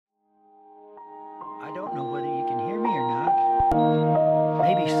I don't know whether you can hear me or not.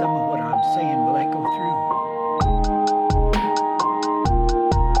 Maybe some of what I'm saying will echo through.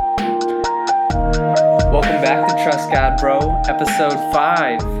 Welcome back to Trust God, Bro, episode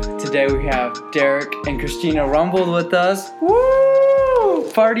 5. Today we have Derek and Christina Rumbled with us.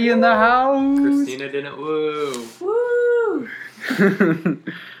 Woo! Party in the house! Christina didn't woo. Woo!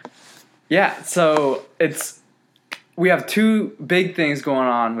 Yeah, so we have two big things going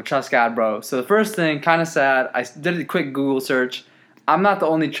on with Trust God, Bro. So the first thing, kind of sad, I did a quick Google search. I'm not the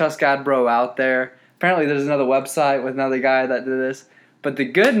only Trust God Bro out there. Apparently there's another website with another guy that did this. But the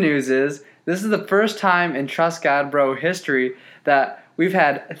good news is, this is the first time in Trust God Bro history that we've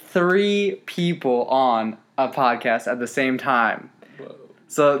had 3 people on a podcast at the same time. Whoa.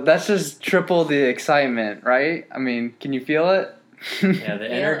 So that's just triple the excitement, right? I mean, can you feel it? Yeah, the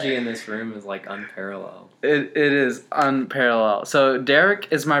energy in this room is like unparalleled. It is unparalleled. So Derek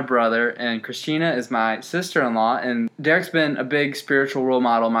is my brother and Christina is my sister-in-law, and Derek's been a big spiritual role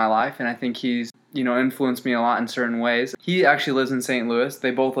model in my life, and I think he's, influenced me a lot in certain ways. He actually lives in St. Louis.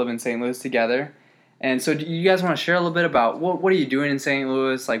 They both live in St. Louis together. And so do you guys want to share a little bit about what are you doing in St.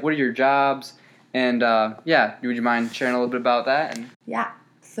 Louis? Like, what are your jobs? And would you mind sharing a little bit about that? Yeah.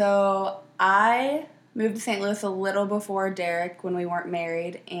 So I moved to St. Louis a little before Derek when we weren't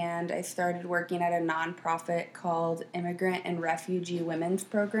married, and I started working at a nonprofit called Immigrant and Refugee Women's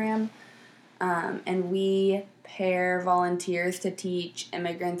Program. And we pair volunteers to teach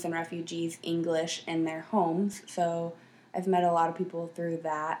immigrants and refugees English in their homes. So I've met a lot of people through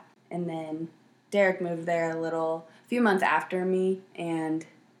that. And then Derek moved there a few months after me, and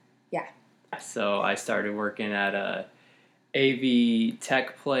yeah. So I started working at a AV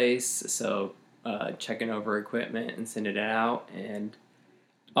tech place, so checking over equipment and sending it out, and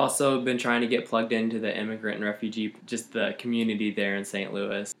also been trying to get plugged into the immigrant and refugee, just the community there in St.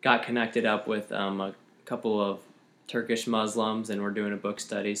 Louis. Got connected up with a couple of Turkish Muslims, and we're doing a book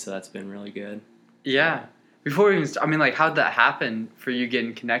study, so that's been really good. Yeah. Before we even how'd that happen for you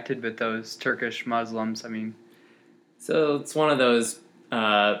getting connected with those Turkish Muslims? So it's one of those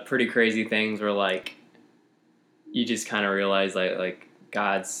pretty crazy things where you just kind of realize like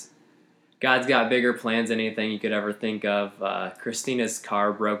God's got bigger plans than anything you could ever think of. Christina's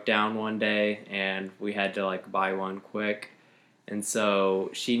car broke down one day, and we had to buy one quick. And so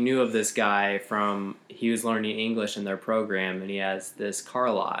she knew of this guy he was learning English in their program, and he has this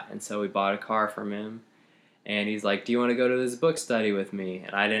car lot. And so we bought a car from him, and he's like, "Do you want to go to this book study with me?"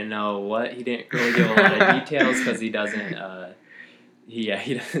 And I didn't know what. He didn't really give a lot of details because he doesn't.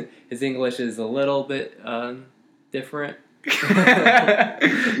 His English is a little bit different.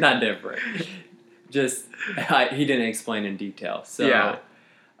 Not different. Just he didn't explain in detail. So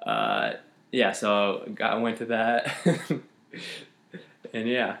so I went to that. And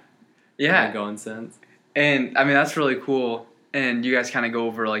yeah, been going since. And that's really cool. And you guys kind of go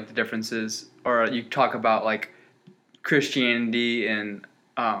over the differences, or you talk about Christianity and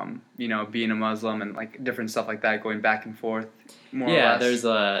being a Muslim and different stuff like that, going back and forth. More or less.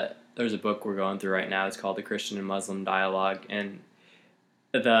 There's a book we're going through right now. It's called The Christian and Muslim Dialogue, and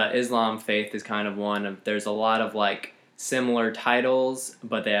the Islam faith is kind of one of. There's a lot of similar titles,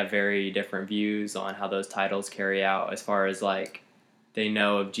 but they have very different views on how those titles carry out. As far as they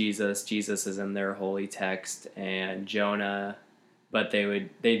know of Jesus is in their holy text, and Jonah, but they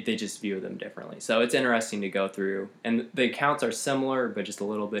just view them differently. So it's interesting to go through, and the accounts are similar, but just a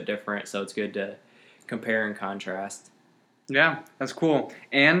little bit different. So it's good to compare and contrast. Yeah, that's cool.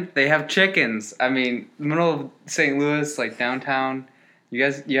 And they have chickens. Middle of St. Louis, downtown. You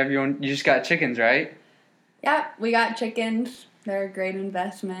have your own. You just got chickens, right? Yeah, we got chickens. They're a great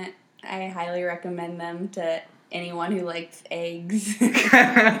investment. I highly recommend them to anyone who likes eggs.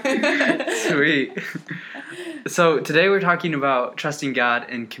 Sweet. So today we're talking about trusting God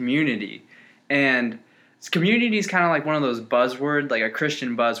and community. And community is kind of one of those buzzwords, a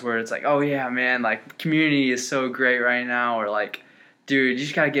Christian buzzword. It's oh yeah, man, community is so great right now. Or dude, you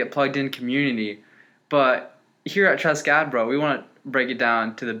just got to get plugged in community. But here at Trust God, Bro, we want to break it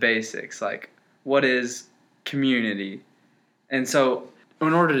down to the basics. What is community? And so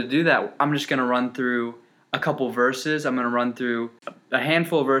in order to do that, I'm just going to run through a couple verses. I'm going to run through a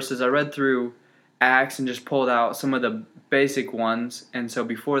handful of verses. I read through Acts and just pulled out some of the basic ones. And so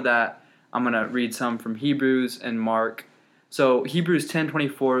before that, I'm going to read some from Hebrews and Mark. So Hebrews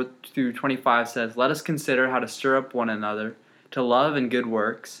 10:24 through 25 says, "Let us consider how to stir up one another to love and good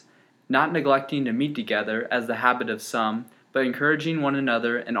works, not neglecting to meet together as the habit of some, but encouraging one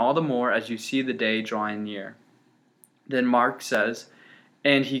another, and all the more as you see the day drawing near." Then Mark says,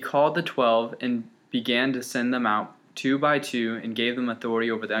 "And he called the 12 and began to send them out 2 by 2 and gave them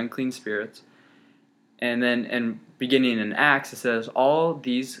authority over the unclean spirits. And then beginning in Acts, it says, all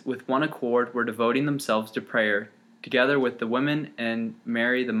these with one accord were devoting themselves to prayer, together with the women and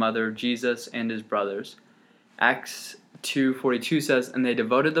Mary, the mother of Jesus, and his brothers. Acts 2:42 says, and they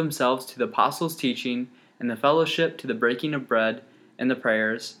devoted themselves to the apostles' teaching and the fellowship, to the breaking of bread and the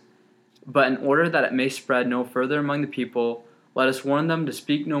prayers. But in order that it may spread no further among the people, let us warn them to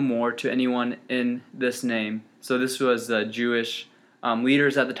speak no more to anyone in this name. So this was the Jewish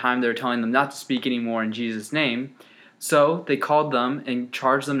leaders at the time. They were telling them not to speak anymore in Jesus' name. So they called them and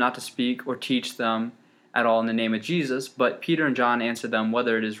charged them not to speak or teach them at all in the name of Jesus. But Peter and John answered them,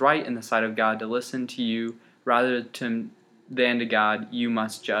 whether it is right in the sight of God to listen to you rather than to God, you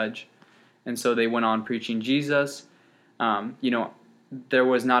must judge. And so they went on preaching Jesus. There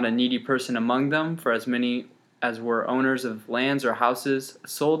was not a needy person among them, for as many as were owners of lands or houses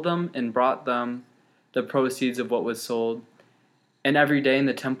sold them and brought them the proceeds of what was sold. And every day in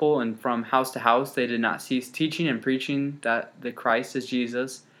the temple and from house to house they did not cease teaching and preaching that the Christ is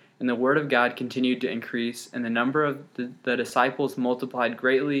Jesus. And the word of God continued to increase, and the number of the disciples multiplied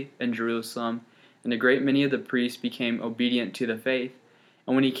greatly in Jerusalem, and a great many of the priests became obedient to the faith.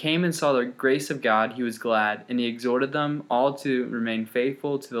 And when he came and saw the grace of God, he was glad, and he exhorted them all to remain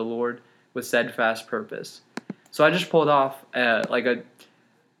faithful to the Lord with steadfast purpose. So I just pulled off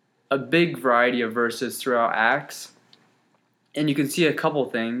a big variety of verses throughout Acts, and you can see a couple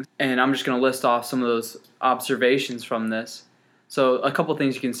things, and I'm just going to list off some of those observations from this. So a couple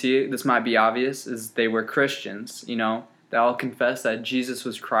things you can see, this might be obvious, is they were Christians. They all confessed that Jesus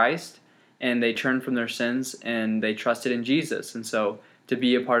was Christ, and they turned from their sins, and they trusted in Jesus. And so to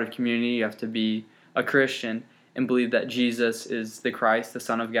be a part of community, you have to be a Christian and believe that Jesus is the Christ, the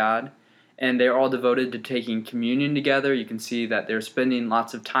Son of God. And they're all devoted to taking communion together. You can see that they're spending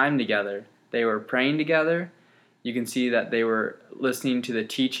lots of time together. They were praying together. You can see that they were listening to the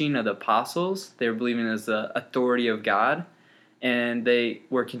teaching of the apostles. They were believing as the authority of God. And they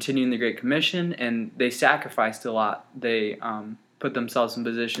were continuing the Great Commission, and they sacrificed a lot. They put themselves in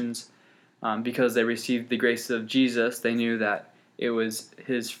positions because they received the grace of Jesus. They knew that it was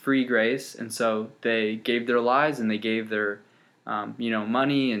his free grace, and so they gave their lives and they gave their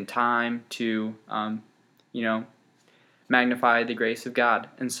money and time to magnify the grace of God.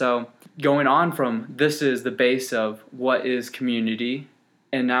 And so going on from this is the base of what is community,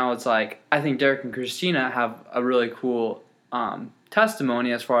 and now it's like I think Derek and Christina have a really cool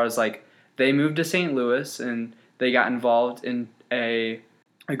testimony as far as like they moved to St. Louis and they got involved in a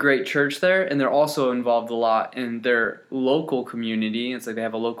great church there, and they're also involved a lot in their local community. It's like they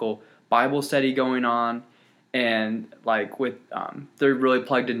have a local Bible study going on, and like with they're really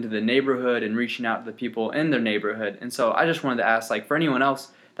plugged into the neighborhood and reaching out to the people in their neighborhood. And so I just wanted to ask, like, for anyone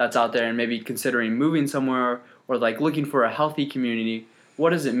else that's out there and maybe considering moving somewhere or like looking for a healthy community,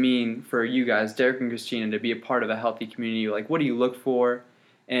 what does it mean for you guys, Derek and Christina, to be a part of a healthy community? Like, what do you look for?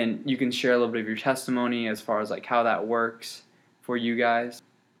 And you can share a little bit of your testimony as far as like how that works for you guys.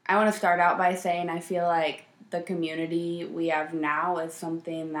 I want to start out by saying I feel like the community we have now is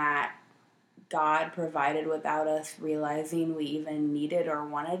something that God provided without us realizing we even needed or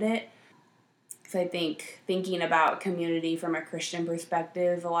wanted it. Because I think thinking about community from a Christian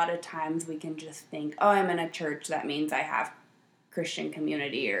perspective, a lot of times we can just think, oh, I'm in a church, that means I have Christian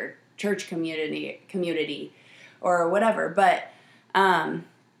community or church community or whatever. But I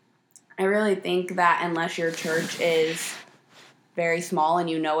really think that unless your church is very small and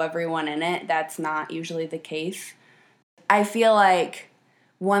you know everyone in it, that's not usually the case. I feel like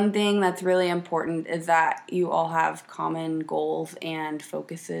one thing that's really important is that you all have common goals and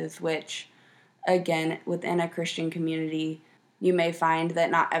focuses, which, again, within a Christian community, you may find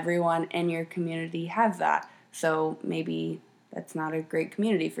that not everyone in your community has that. So maybe that's not a great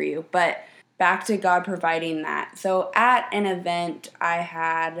community for you. But back to God providing that. So at an event I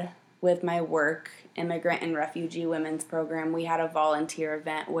had with my work, Immigrant and Refugee Women's Program, we had a volunteer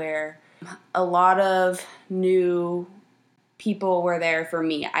event where a lot of new people were there for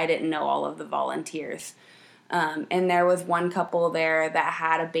me. I didn't know all of the volunteers. And there was one couple there that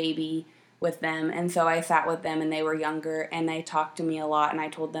had a baby with them, and so I sat with them, and they were younger, and they talked to me a lot, and I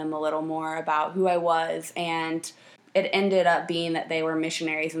told them a little more about who I was, and it ended up being that they were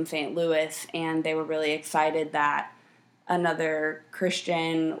missionaries in St. Louis, and they were really excited that another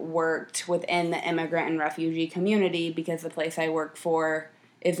Christian worked within the immigrant and refugee community, because the place I work for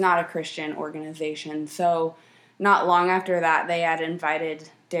is not a Christian organization. So not long after that, they had invited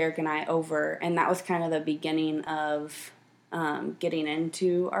Derek and I over, and that was kind of the beginning of getting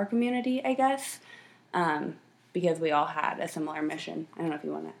into our community, I guess, because we all had a similar mission. I don't know if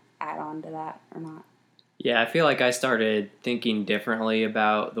you want to add on to that or not. Yeah, I feel like I started thinking differently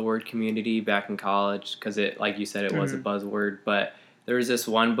about the word community back in college because it, like you said, it was a buzzword. But there was this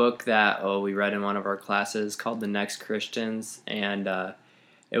one book that we read in one of our classes called The Next Christians, and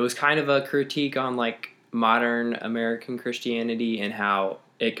it was kind of a critique on like modern American Christianity and how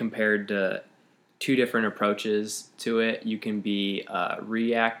it compared to two different approaches to it. You can be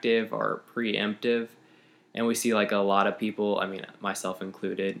reactive or preemptive, and we see like a lot of people, I mean myself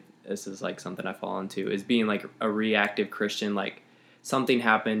included, this is like something I fall into, is being like a reactive Christian. Like something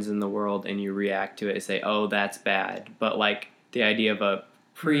happens in the world and you react to it and say, oh, that's bad. But like the idea of a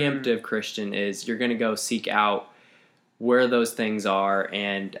preemptive Christian is you're going to go seek out where those things are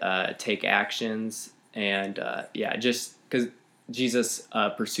and take actions. And just because Jesus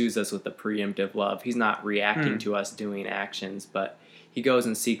pursues us with a preemptive love, he's not reacting to us doing actions, but he goes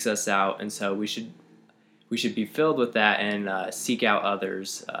and seeks us out. And so we should be filled with that and seek out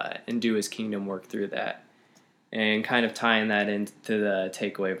others and do his kingdom work through that. And kind of tying that into the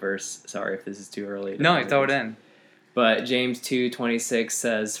takeaway verse. Sorry if this is too early. No, throw it in. But James 2:26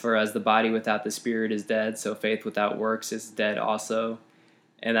 says, "For as the body without the spirit is dead, so faith without works is dead also."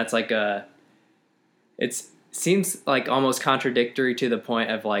 And that's like it seems like almost contradictory to the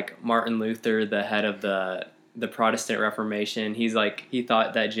point of like Martin Luther, the head of the Protestant Reformation. He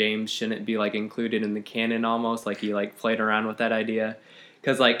thought that James shouldn't be like included in the canon almost, like he like played around with that idea.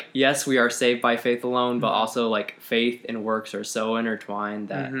 Because like, yes, we are saved by faith alone, but also like faith and works are so intertwined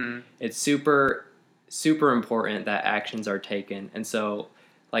that it's super, super important that actions are taken. And so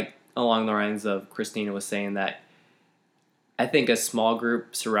like along the lines of Christina was saying that I think a small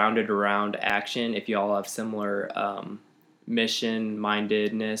group surrounded around action, if you all have similar mission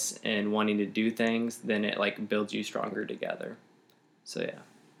mindedness and wanting to do things, then it like builds you stronger together. So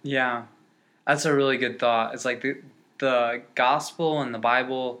Yeah, that's a really good thought. It's like the gospel and the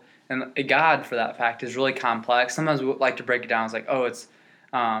Bible and God, for that fact, is really complex. Sometimes we like to break it down. It's like, oh, it's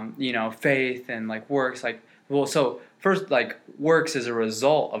faith and like works. Like, well, so first, like works is a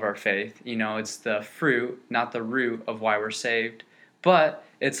result of our faith. It's the fruit, not the root of why we're saved. But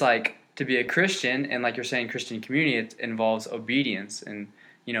it's like, to be a Christian, and like you're saying, Christian community, it involves obedience and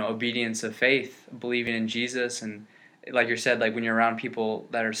obedience of faith, believing in Jesus, and like you said, like when you're around people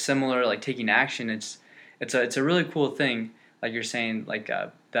that are similar, like taking action, it's a really cool thing. Like you're saying, like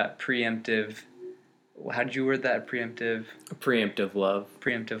that preemptive. How did you word that? Preemptive love.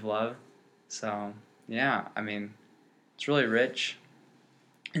 Preemptive love. So yeah, I mean, it's really rich.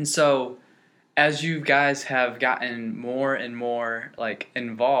 And so, as you guys have gotten more and more like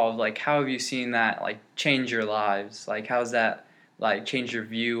involved, like how have you seen that like change your lives? Like how's that like change your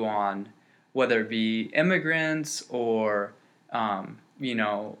view on whether it be immigrants or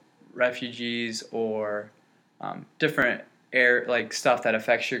refugees or different like stuff that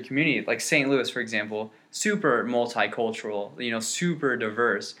affects your community? Like St. Louis, for example, super multicultural, super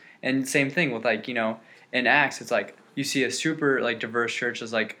diverse. And same thing with like in Acts, it's like you see a super like diverse church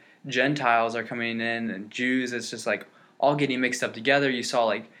as like Gentiles are coming in and Jews. It's just like all getting mixed up together. You saw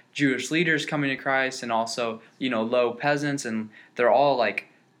like Jewish leaders coming to Christ and also low peasants, and they're all like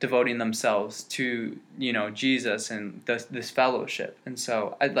devoting themselves to Jesus and this fellowship. And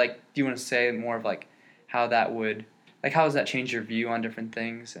so I'd like, do you want to say more of like how that would, like how does that change your view on different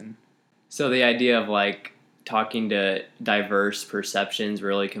things? And so the idea of like talking to diverse perceptions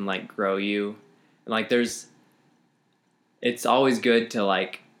really can like grow you. And like it's always good to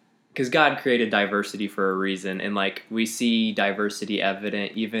like, because God created diversity for a reason, and like we see diversity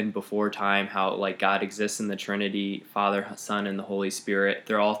evident even before time, how like God exists in the Trinity, Father, Son, and the Holy Spirit.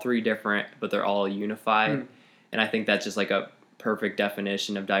 They're all three different, but they're all unified. And I think that's just like a perfect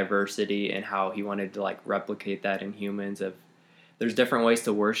definition of diversity and how he wanted to like replicate that in humans. Of there's different ways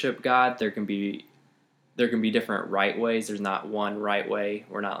to worship God. There can be different right ways. There's not one right way.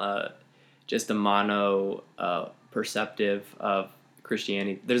 We're not just a mono perceptive of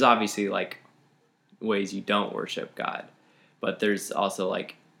Christianity. There's obviously like ways you don't worship God, but there's also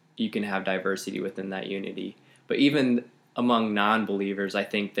like you can have diversity within that unity. But even among non-believers, I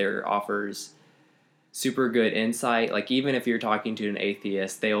think there offers super good insight. Like even if you're talking to an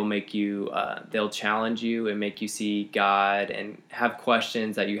atheist, they'll make you they'll challenge you and make you see God and have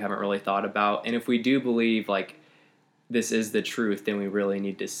questions that you haven't really thought about. And if we do believe like this is the truth, then we really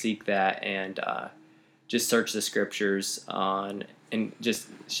need to seek that and just search the scriptures on and just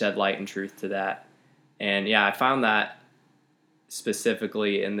shed light and truth to that. And yeah, I found that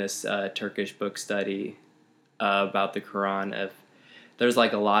specifically in this Turkish book study about the Quran. There's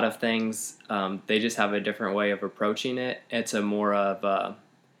like a lot of things, they just have a different way of approaching it. It's a more of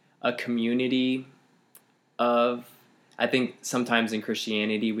a community of, I think sometimes in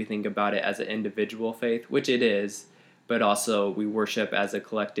Christianity we think about it as an individual faith, which it is, but also we worship as a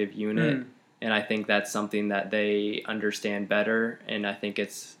collective unit. And I think that's something that they understand better, and I think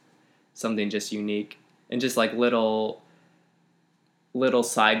it's something just unique. And just like little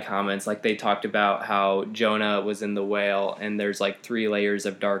side comments, like they talked about how Jonah was in the whale and there's like 3 layers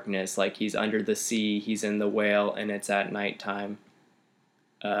of darkness, like he's under the sea, he's in the whale, and it's at nighttime.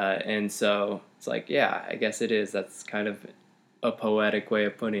 And so it's like, yeah, I guess it is. That's kind of a poetic way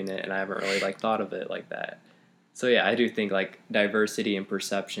of putting it, and I haven't really like thought of it like that. So yeah, I do think like diversity in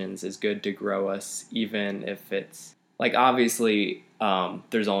perceptions is good to grow us, even if it's like obviously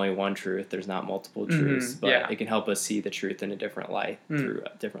there's only one truth, there's not multiple truths, but it can help us see the truth in a different light through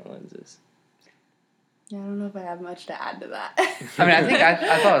different lenses. Yeah, I don't know if I have much to add to that. I mean, I think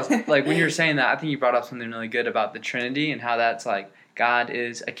I thought it was, like when you were saying that, I think you brought up something really good about the Trinity and how that's like God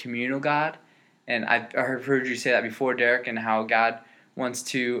is a communal God, and I've heard you say that before, Derek, and how God wants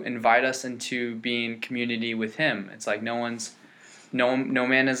to invite us into being community with Him. It's like no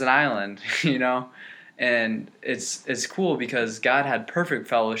man is an island, you know, and it's cool because God had perfect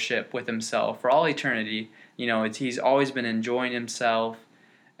fellowship with Himself for all eternity. You know, He's always been enjoying Himself,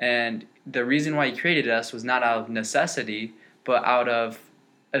 and the reason why He created us was not out of necessity, but out of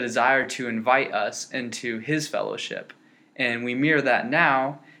a desire to invite us into His fellowship. And we mirror that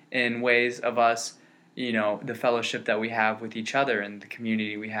now in ways of us, you know, the fellowship that we have with each other and the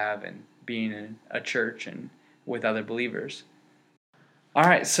community we have and being in a church and with other believers. All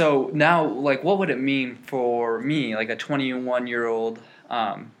right, so now, like, what would it mean for me, like a 21-year-old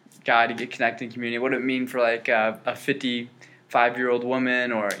guy to get connected in community? What would it mean for, like, a 55-year-old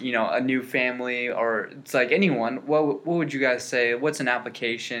woman or, you know, a new family, or it's like anyone? What would you guys say? What's an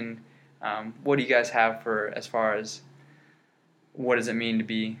application? What do you guys have for as far as what does it mean to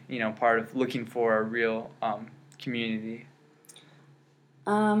be, you know, part of looking for a real community?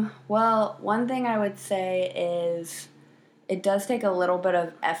 Well, one thing I would say is it does take a little bit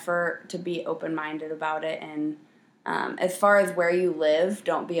of effort to be open-minded about it. And as far as where you live,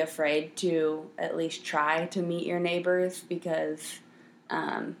 don't be afraid to at least try to meet your neighbors, because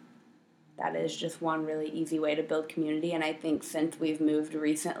that is just one really easy way to build community. And I think since we've moved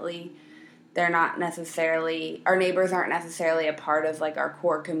recently, our neighbors aren't necessarily a part of like our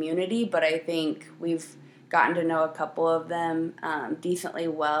core community, but I think we've gotten to know a couple of them decently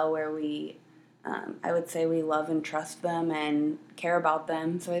well, where I would say we love and trust them and care about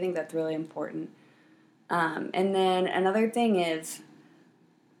them. So I think that's really important. And then another thing is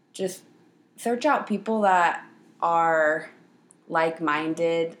just search out people that are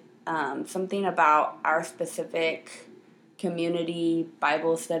like-minded. Something about our specific community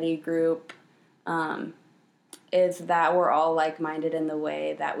Bible study group is that we're all like-minded in the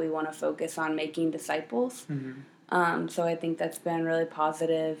way that we want to focus on making disciples. So I think that's been really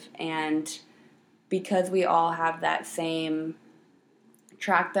positive, and because we all have that same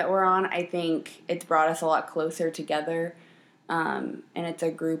track that we're on, I think it's brought us a lot closer together, and it's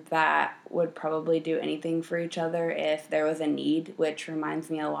a group that would probably do anything for each other if there was a need, which reminds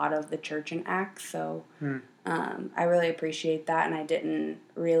me a lot of the church in Acts. So I really appreciate that, and I didn't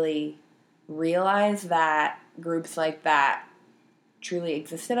really realize that groups like that truly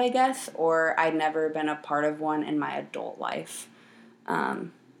existed, I guess, or I'd never been a part of one in my adult life.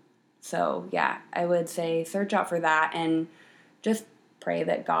 So yeah, I would say search out for that and just pray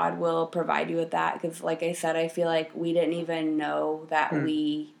that God will provide you with that, because like I said, I feel like we didn't even know that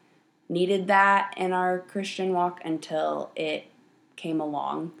we needed that in our Christian walk until it came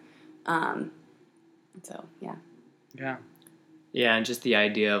along. So yeah, and just the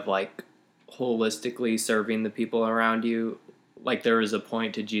idea of like holistically serving the people around you. Like there was a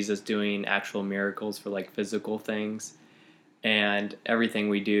point to Jesus doing actual miracles for like physical things, and everything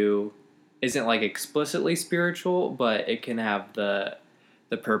we do isn't like explicitly spiritual, but it can have the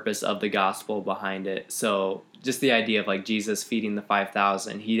purpose of the gospel behind it. So just the idea of like Jesus feeding the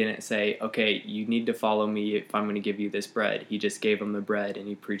 5,000, he didn't say, okay, you need to follow me if I'm going to give you this bread. He just gave them the bread and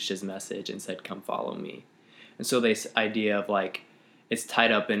he preached his message and said, come follow me. And so this idea of like, it's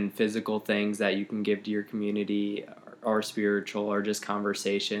tied up in physical things that you can give to your community, or spiritual, or just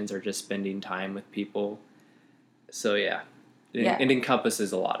conversations, or just spending time with people. So it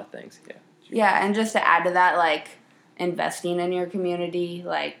encompasses a lot of things. Yeah, and just to add to that, like investing in your community,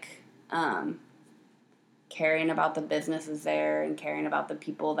 like caring about the businesses there and caring about the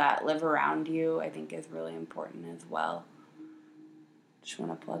people that live around you, I think is really important as well. Just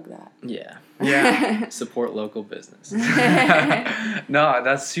want to plug that. Yeah. Support local business. No,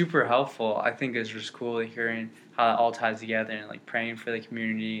 that's super helpful. I think it's just cool hearing how it all ties together and like praying for the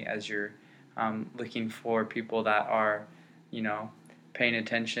community as you're looking for people that are, paying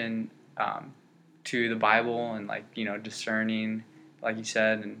attention to the Bible and discerning, like you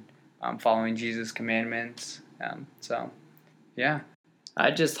said, and following Jesus' commandments. So, yeah.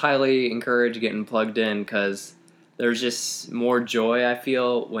 I just highly encourage getting plugged in because there's just more joy, I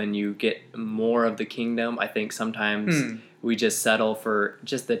feel, when you get more of the kingdom. I think sometimes we just settle for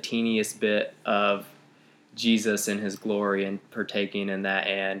just the teeniest bit of Jesus and his glory and partaking in that,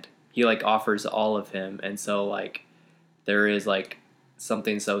 and he offers all of him. And so there is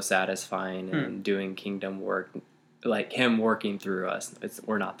something so satisfying in doing kingdom work, him working through us.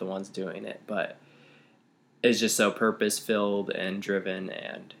 We're not the ones doing it, but it's just so purpose-filled and driven,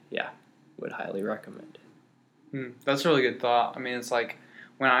 and would highly recommend. That's a really good thought. I mean, it's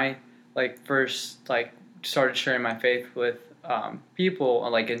when I first started sharing my faith with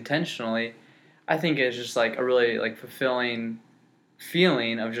people intentionally, I think it's just a really fulfilling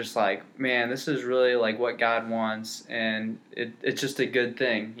feeling of just man, this is really what God wants, and it's just a good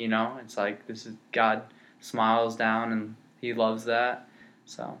thing, It's this is God smiles down and he loves that.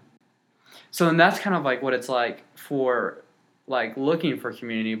 So then that's kind of what it's for looking for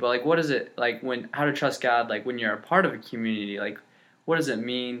community, but what is it how to trust God when you're a part of a community? What does it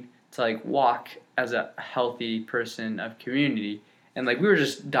mean to walk as a healthy person of community? And we were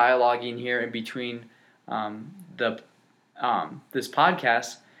just dialoguing here in between this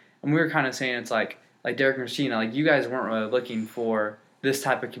podcast, and we were kind of saying it's like Derek and Christina, you guys weren't really looking for this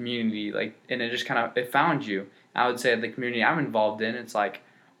type of community, and it just it found you. I would say the community I'm involved in, it's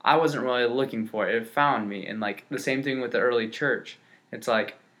I wasn't really looking for it. It found me. And the same thing with the early church. It's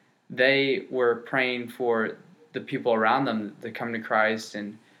they were praying for the people around them to come to Christ,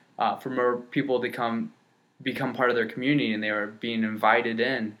 and for more people to become part of their community, and they were being invited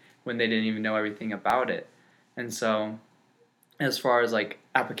in when they didn't even know everything about it. And so as far as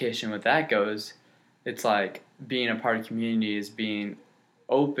application with that goes, it's being a part of community is being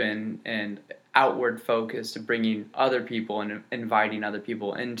open and outward focused to bringing other people and inviting other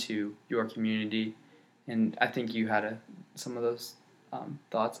people into your community. And I think you had some of those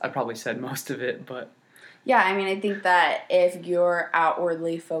thoughts. I probably said most of it, but yeah, I mean, I think that if you're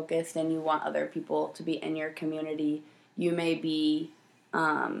outwardly focused and you want other people to be in your community, you may be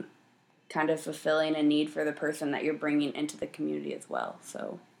kind of fulfilling a need for the person that you're bringing into the community as well.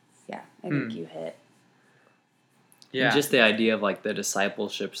 So yeah, I think you hit. Yeah. And just the idea of the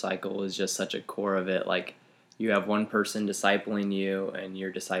discipleship cycle is just such a core of it. You have one person discipling you and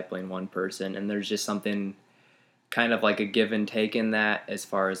you're discipling one person, and there's just something kind of a give and take in that as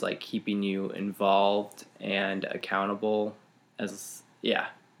far as keeping you involved and accountable as yeah.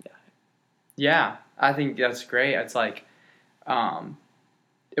 I think that's great. It's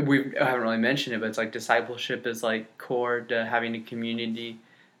we haven't really mentioned it, but it's discipleship is core to having a community,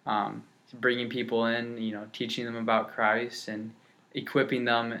 bringing people in, teaching them about Christ and equipping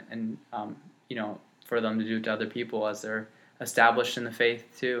them, and for them to do it to other people as they're established in the faith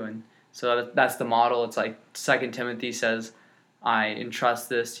too. And so that's the model. It's 2 Timothy says, I entrust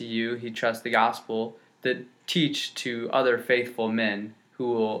this to you. He trusts the gospel that teach to other faithful men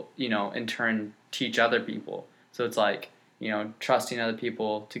who will, in turn teach other people. So it's trusting other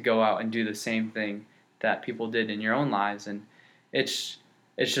people to go out and do the same thing that people did in your own lives. And it's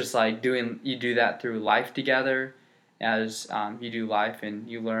just you do that through life together as you do life and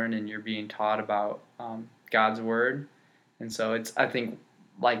you learn and you're being taught about God's word. And so I think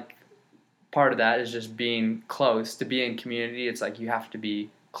part of that is just being close. To be in community, it's you have to be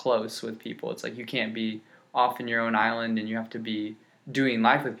close with people. It's you can't be off in your own island, and you have to be doing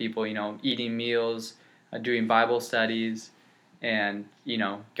life with people, eating meals, doing Bible studies, and,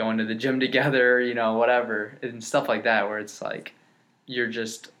 going to the gym together, whatever, and stuff like that, where it's you're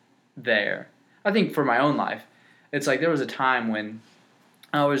just there. I think for my own life, it's there was a time when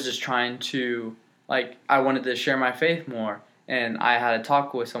I was just trying to, I wanted to share my faith more, and I had a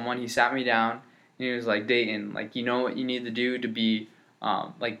talk with someone. He sat me down, and he was Dayton, you know what you need to do to be,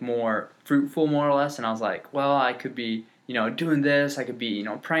 more fruitful, more or less. And I was well, I could be, doing this. I could be,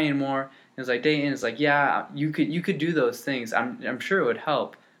 praying more. And it's Dayton is yeah, you could do those things. I'm sure it would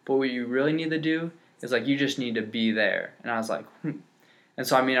help. But what you really need to do is you just need to be there. And I was And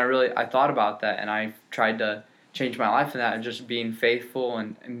so, I thought about that, and I tried to change my life in that, and just being faithful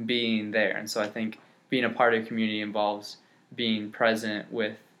and being there. And so I think being a part of a community involves being present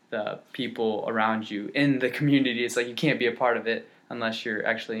with the people around you in the community. It's you can't be a part of it unless you're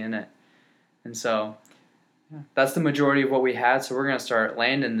actually in it. And so that's the majority of what we had. So we're going to start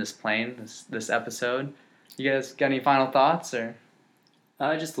landing this plane, this episode. You guys got any final thoughts? Or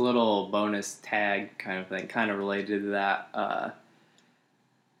just a little bonus tag kind of thing, kind of related to that.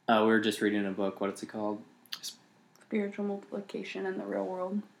 We were just reading a book. What's it called? Spiritual multiplication in the real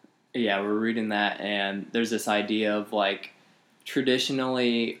world. Yeah, we're reading that, and there's this idea of like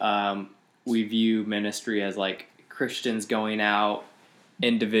traditionally we view ministry as like Christians going out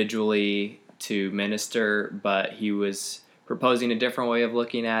individually to minister, but he was proposing a different way of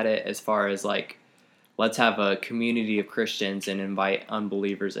looking at it as far as like, let's have a community of Christians and invite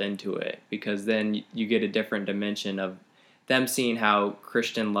unbelievers into it, because then you get a different dimension of them seeing how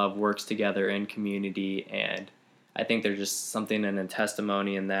Christian love works together in community. And I think there's just something in a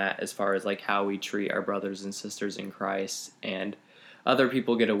testimony in that as far as like how we treat our brothers and sisters in Christ, and other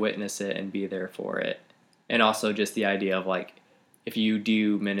people get to witness it and be there for it. And also just the idea of like, if you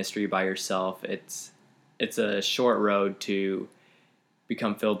do ministry by yourself, it's a short road to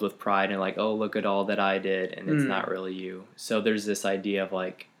become filled with pride and like, oh, look at all that I did, and it's not really you. So there's this idea of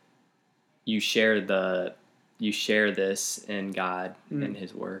like, you share this in God and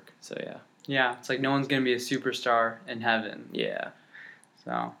His work. So yeah. Yeah, it's like no one's going to be a superstar in heaven. Yeah.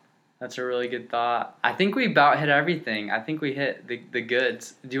 So that's a really good thought. I think we about hit everything. I think we hit the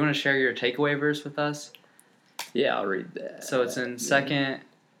goods. Do you want to share your takeaway verse with us? Yeah, I'll read that. So it's in Second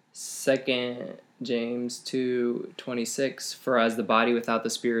James 2:26. For as the body without the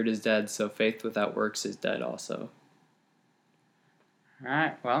spirit is dead, so faith without works is dead also. All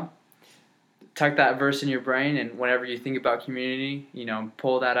right, well, tuck that verse in your brain, and whenever you think about community,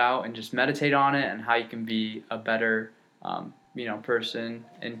 pull that out and just meditate on it and how you can be a better, person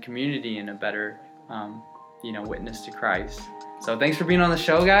in community and a better, witness to Christ. So thanks for being on the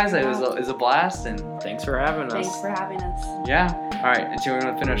show, guys. It was a blast, and thanks for having us. Thanks for having us. Yeah. All right, and so we're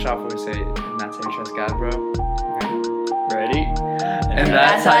going to finish off when we say, and that's how you trust God, bro. Ready? And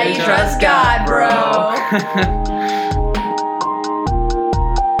that's how you trust God, bro.